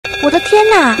我的天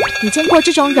哪！你见过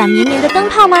这种软绵绵的灯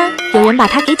泡吗？有人把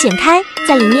它给剪开，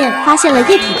在里面发现了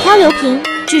液体漂流瓶，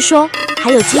据说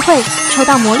还有机会抽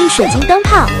到魔力水晶灯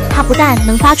泡。它不但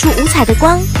能发出五彩的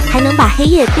光，还能把黑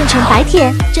夜变成白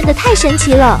铁，真的太神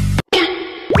奇了！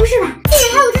不是吧？竟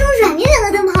然还有这种软绵绵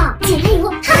的灯泡，剪开以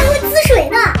后它还会滋水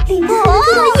呢，里面还能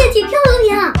做到液体漂流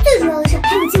瓶。最主要的是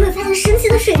还有机会发现神奇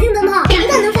的水晶灯泡，不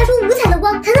但能发出五彩的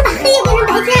光，还能把黑夜变成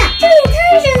白天，这也太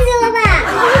神奇了吧！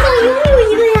好想拥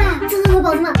有一个呀！走走走，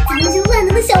宝子们，咱们去万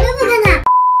能的小卖部看看。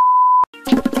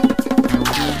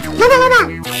老板，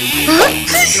啊，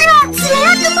这是起来呀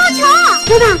灯泡球！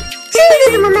老板，这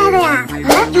个怎么卖的呀？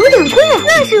啊，有点贵，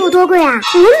那是有多贵啊？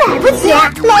我们买不起。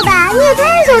老板，你也太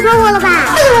小瞧我了吧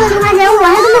！4个零花钱我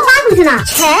还跟他发出去呢。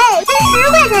切，才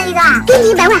10块钱一个，给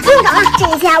你100块，不用找了，这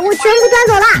些我全部端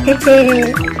走了。嘿嘿。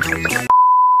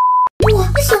哇，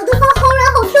这小灯泡好软，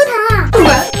好 Q 弹啊！喂，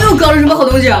又搞了什么好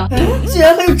东西啊？竟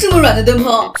然还有这么软的灯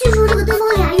泡！据说这个灯泡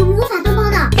里有魔法灯泡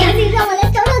呢，赶紧让我来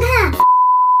找找看。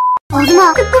宝子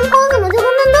们，这灯泡怎么就跟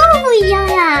嫩豆腐一样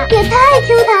呀？也太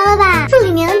Q 弹了吧！这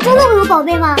里面真的会有宝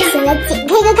贝吗？先来剪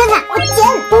开一个看看。我剪，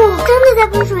哦，真的在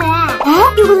喷水哎！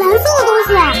有个蓝色的东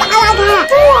西，扒拉开，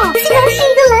哇，竟然是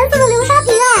一个蓝色的流沙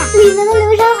瓶哎！里面的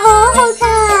流沙好好看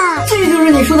啊！这就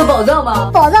是你说的宝藏吗？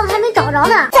宝藏还没找着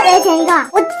呢，再来剪一个，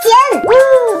我剪。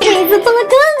这一次喷了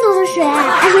更多的水，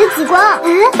把水挤光。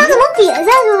它怎么瘪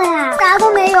下去了呀？啥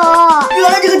都没有。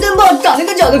原来这个灯泡长得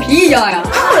跟饺子皮一样呀！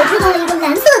我抽到了一个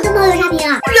蓝色的灯泡流沙瓶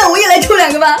啊！让我也来抽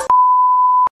2个吧。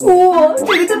哇，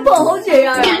这个灯泡好解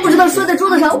压呀！不知道摔在桌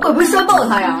子上会不会摔爆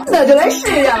它呀？那就来试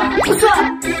一下吧。不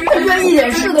算，它居然一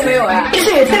点事都没有呀！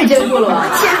这也太坚固了吧！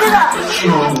前面的，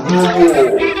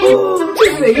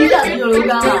这水一下子就流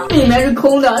干了，里面是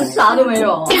空的，啥都没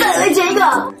有。再来捡一个。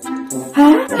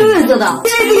绿色的，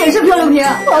这个也是漂流瓶，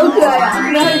好可爱呀！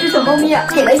里面还有只小猫咪，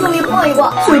给它用力晃一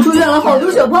晃，水出现了好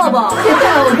多小泡泡，也太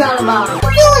好看了吧！最后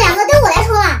2个该我来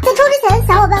抽了。在抽之前，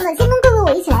小伙伴们先跟贵贵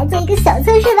我一起来做一个小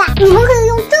测试吧。你们可以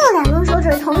用这2根手指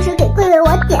同时给贵贵我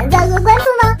点赞和关注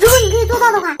吗？如果你可以做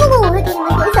到的话，贵贵我会给你们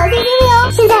点小心心的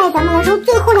哦。现在咱们来抽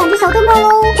最后2只小灯泡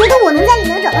喽！觉得我能在里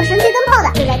面找到神奇灯泡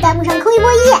的，就在弹幕上扣一波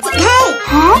1。点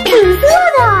开，紫色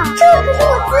的，这可是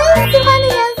我最喜欢的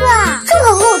颜色，正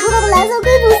好和我抽到的蓝色贵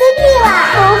族 CP 了，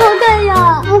好好看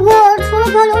呀！不过除了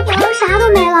漂流瓶啥都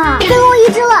没了，最后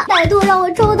1只了，拜托让我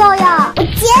抽到呀！我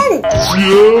剪，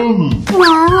完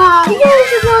了，又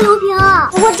是漂流瓶，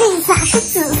不过这一次是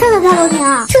紫色的漂流瓶，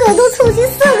这都凑齐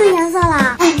4个颜色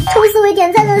了。抽4位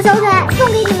点赞的小可爱送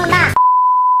给你们吧。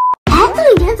这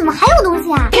里面怎么还有东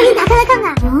西啊？赶紧打开来看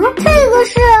看。这个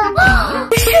是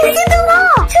水晶灯泡，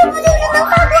这不就是能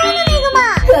发光的那个吗？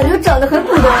感觉长得很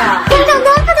普通呀。光照灯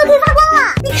它都可以发光了，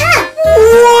你看，哇，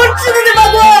真的在发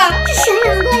光啊！这闪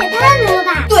闪的光也太美了吧！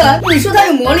对了，你说它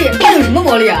有魔力，它有什么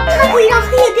魔力啊？它可以让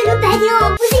黑夜变成白天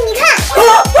哦，不信你看。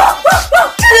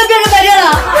真的变成白天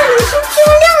了！那流星出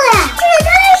亮了，这也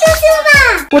太神奇了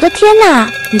吧！我的天哪！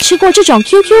你吃过这种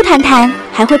QQ 弹弹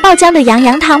还会爆浆的羊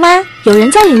羊糖吗？有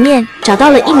人在里面找到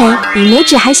了一枚比拇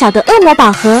指还小的恶魔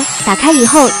宝盒，打开以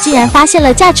后竟然发现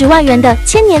了价值万元的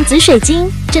千年紫水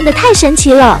晶，真的太神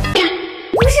奇了！不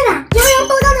是吧？羊羊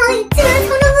爆浆糖里竟然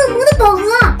藏着恶魔的宝盒，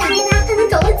打开它还能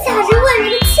找到价值万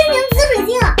元的千年紫水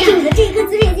晶啊！有了这颗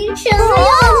紫水晶，什么愿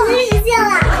望都能实现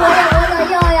了！我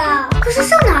想要！可是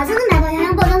上哪才能买到羊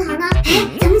羊爆浆糖呢？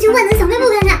咱们去万能小卖部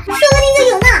看看，说不定就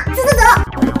有呢！走！老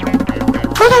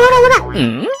板！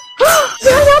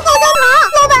羊羊爆浆糖！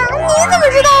老板，你怎么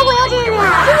知道我要这个呀？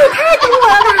你也太懂我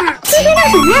了吧！其实那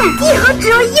什么，一盒只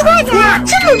要1块钱啊，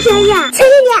这么便宜啊！随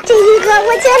便你，这一盒我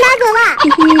全拿走了。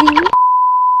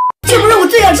这不是我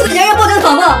最想吃的羊羊爆浆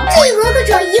糖吗？这一盒可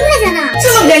只要1块钱呢，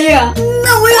这么便宜，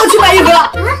那我也要去买1盒。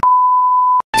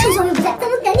趁小雨不在，咱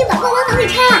们赶紧把爆浆糖给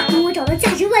拆了，等我找到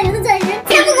价值万元的钻石，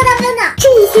才不和他分呢。这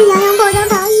些羊羊爆浆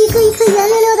糖一颗一颗圆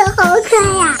溜溜的，好可爱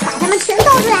呀！把它们全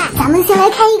倒出来，咱们先来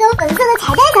开一个粉色的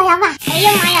彩带小羊吧。哎呀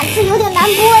妈呀，这有点难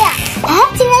剥呀！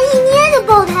竟然一捏就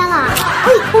爆开了！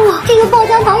哇，这个爆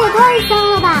浆糖也太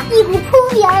香了吧！一股扑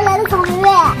鼻而来的草莓味。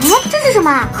这是什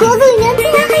么？盒子里面竟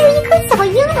然还有一颗小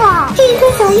樱桃，这一颗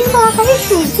小樱桃还是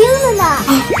水晶的呢。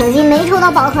可惜没抽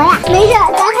到宝盒呀。没事，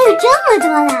咱还有这么多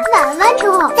呢，慢慢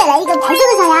抽。再来一个白色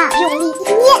的小羊，用力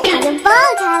一捏，它就爆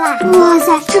开了。哇塞，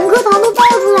整颗糖都爆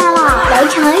出来了！来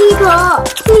尝一口，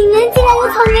里面竟然有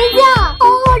草莓酱，好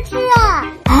好吃啊！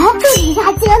这底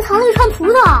下竟然藏了一串葡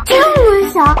萄，这么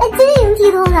小，还晶莹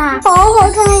剔透的，好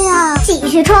好看呀！继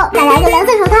续抽，再来个蓝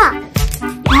色手套。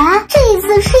这一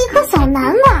次是一颗小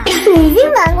南瓜，水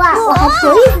晶南瓜，我还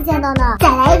头一次见到呢。再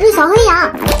来一只小黑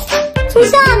羊，从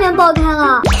下面爆开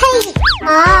了，是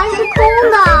空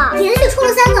的，连续抽了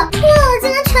3个，哇，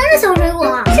竟然全是小水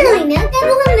果，这个里面该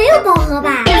不会没有合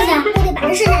吧？不行，我得把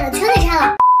这剩下的全给拆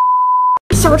了。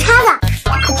小叉子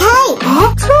打开，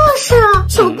哎，这是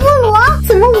小菠萝，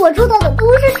怎么我抽到的都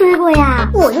是水果呀？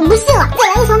我就不信了，再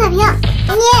来个小奶瓶，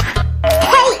你开，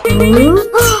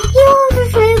又是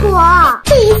水果，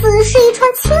这一次是一串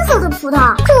青色的葡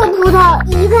萄，这葡萄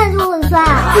一看就很酸，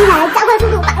来加快速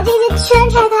度把这些全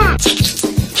拆开。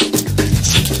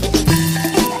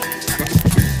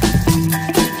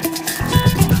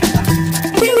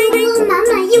满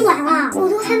满一碗了，我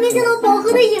都还没见到饱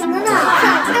和的影子呢，算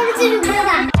了，还是继续喝吧。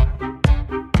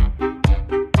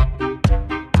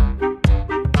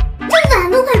这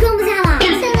碗都快装不下了，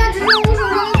现在只剩我手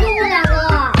上的最后2个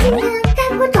了。今天该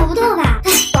不会找不到吧？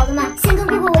哎，宝子们，先跟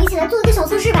哥哥我一起来做一个小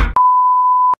测试吧。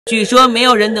据说没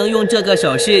有人能用这个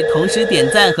手势同时点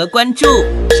赞和关注，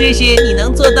试试你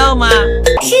能做到吗？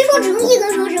谁说只用一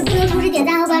根手指不能同时点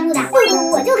赞和关注的？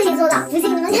我就可以做到，不信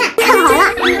你们看，看好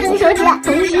了，一根手指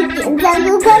同时点赞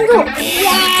和关注，啊，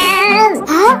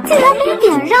竟然没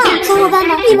点上！小伙伴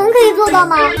们，你们可以做到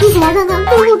吗？一起来看看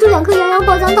最后这2颗羊羊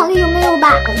爆浆糖里有没有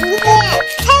吧。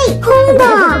嘿，空的，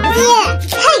嘿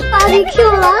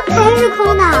，BBQ 了，还是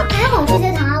空的。还好这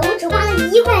些糖我只花了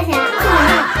1块钱，算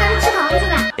了，咱们吃糖去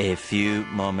吧。A few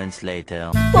moments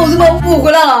later， 宝子们，我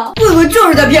回来了，慧慧就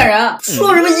是在骗人，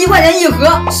说什么1块钱一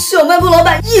盒，小卖部老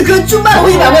板一颗就卖我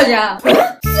100块钱，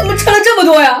怎么拆了这么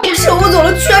多呀？趁我走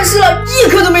了全吃了，一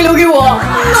颗都没留给我，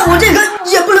那我这颗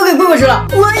也不留给慧慧吃了，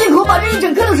我一口把这一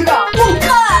整颗都吃掉，我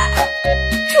看。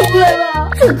出来吧，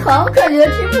这糖看起来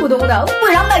挺普通的，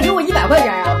为啥卖给我100块钱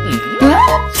呀？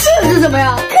这是什么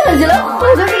呀？看起来好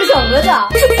像是个小盒子，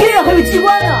这边上还有机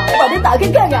关呢，把它打开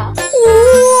看看。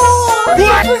哇，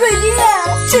紫水晶哎！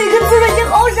这颗紫水晶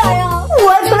好闪呀！我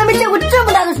还从来没见过这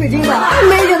么大的水晶呢。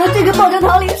没想到这颗爆浆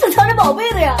糖里是藏着宝贝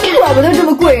的呀，怪不得这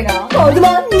么贵呢。宝子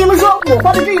们，你们说我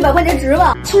花的这100块钱值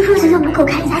吗？听说学校门口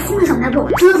开了一家新的小卖部，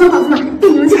走，宝子们，带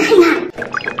你们去看一看。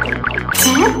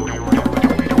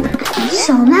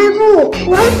小卖部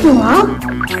关锁。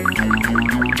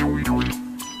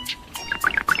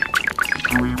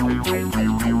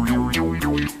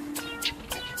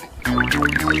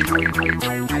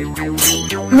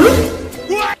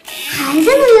还在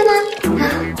那边吗？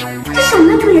这小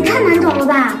卖部也太难找了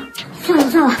吧！算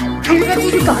了，还是再继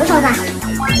续找一找吧。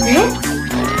哎，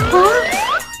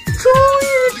终于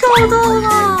找到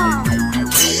了！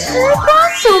时光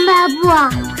小卖部。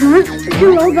这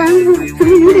老板怎么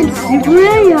有点奇怪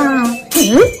呀？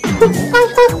欢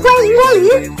迎光临。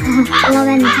老板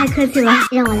你太客气了，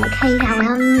让我来看一下我要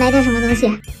买点什么东西。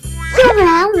要不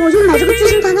然我就买这个巨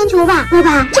型弹弹球吧。老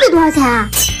板，这个多少钱啊？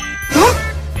哎，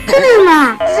这是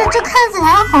嘛？这看起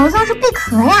来好像是贝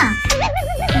壳呀。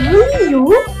哎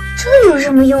呦，这有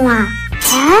什么用啊？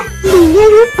哎，里面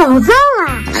有宝藏啊，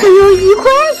还有1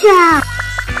块钱。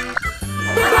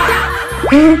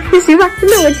行吧，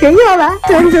那我全要了。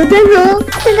端走，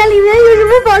看看里面有什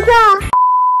么宝藏。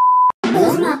宝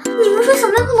子们，你们说小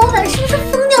卖部老板是不是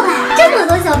疯掉了？这么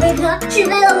多小贝壳只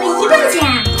卖了我1块钱，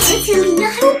而且里面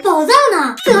还有宝藏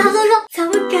呢。废话多说，咱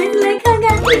们赶紧来看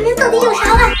看里面到底有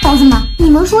啥吧。宝子们，你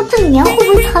们说这里面会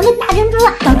不会藏着大珍珠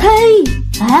啊？打开，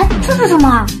哎，这是什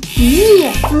么？咦，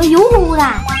怎么油乎乎的？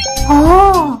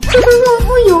哦，这是润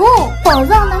肤油，宝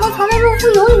藏难道藏在润肤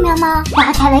油里面吗？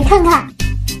打开来看看。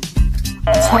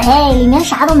切，里面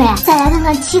啥都没。再来看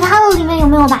看其他的里面有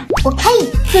没有吧。我开，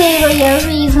这个也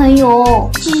是一层油。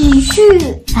继续，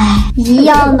哎，一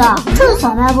样的。这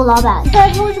小卖部老板该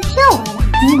不会是骗我的吧？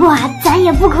不过咱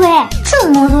也不亏，这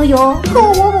么多油够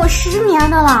我抹10年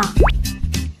的了。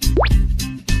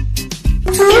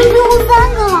只有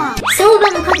3个了。小伙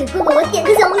伴们快给哥哥我点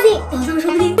个小红心，宝藏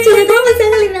说不定就在他们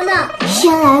3个里面呢。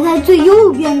先来开最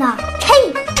右边的，开。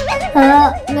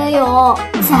没有。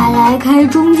再来开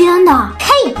中间的，开。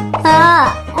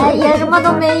也什么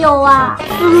都没有啊。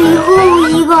最后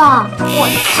一个，我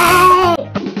开。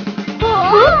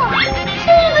这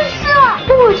个是，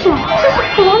我去，这是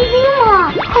黄金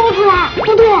吗？掏出来，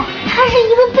不对，它是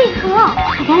一个贝壳。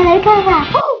打开来看看，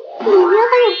里面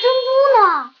还有珍珠呢。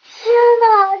天哪，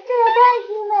这也太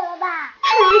精美了吧！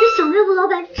看来这小卖部老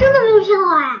板真的没有骗我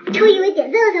哎！抽一位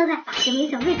点赞的小可爱，把这枚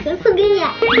小贝壳送给你。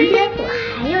明天我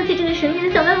还要去这个神秘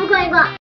的小卖部逛一逛。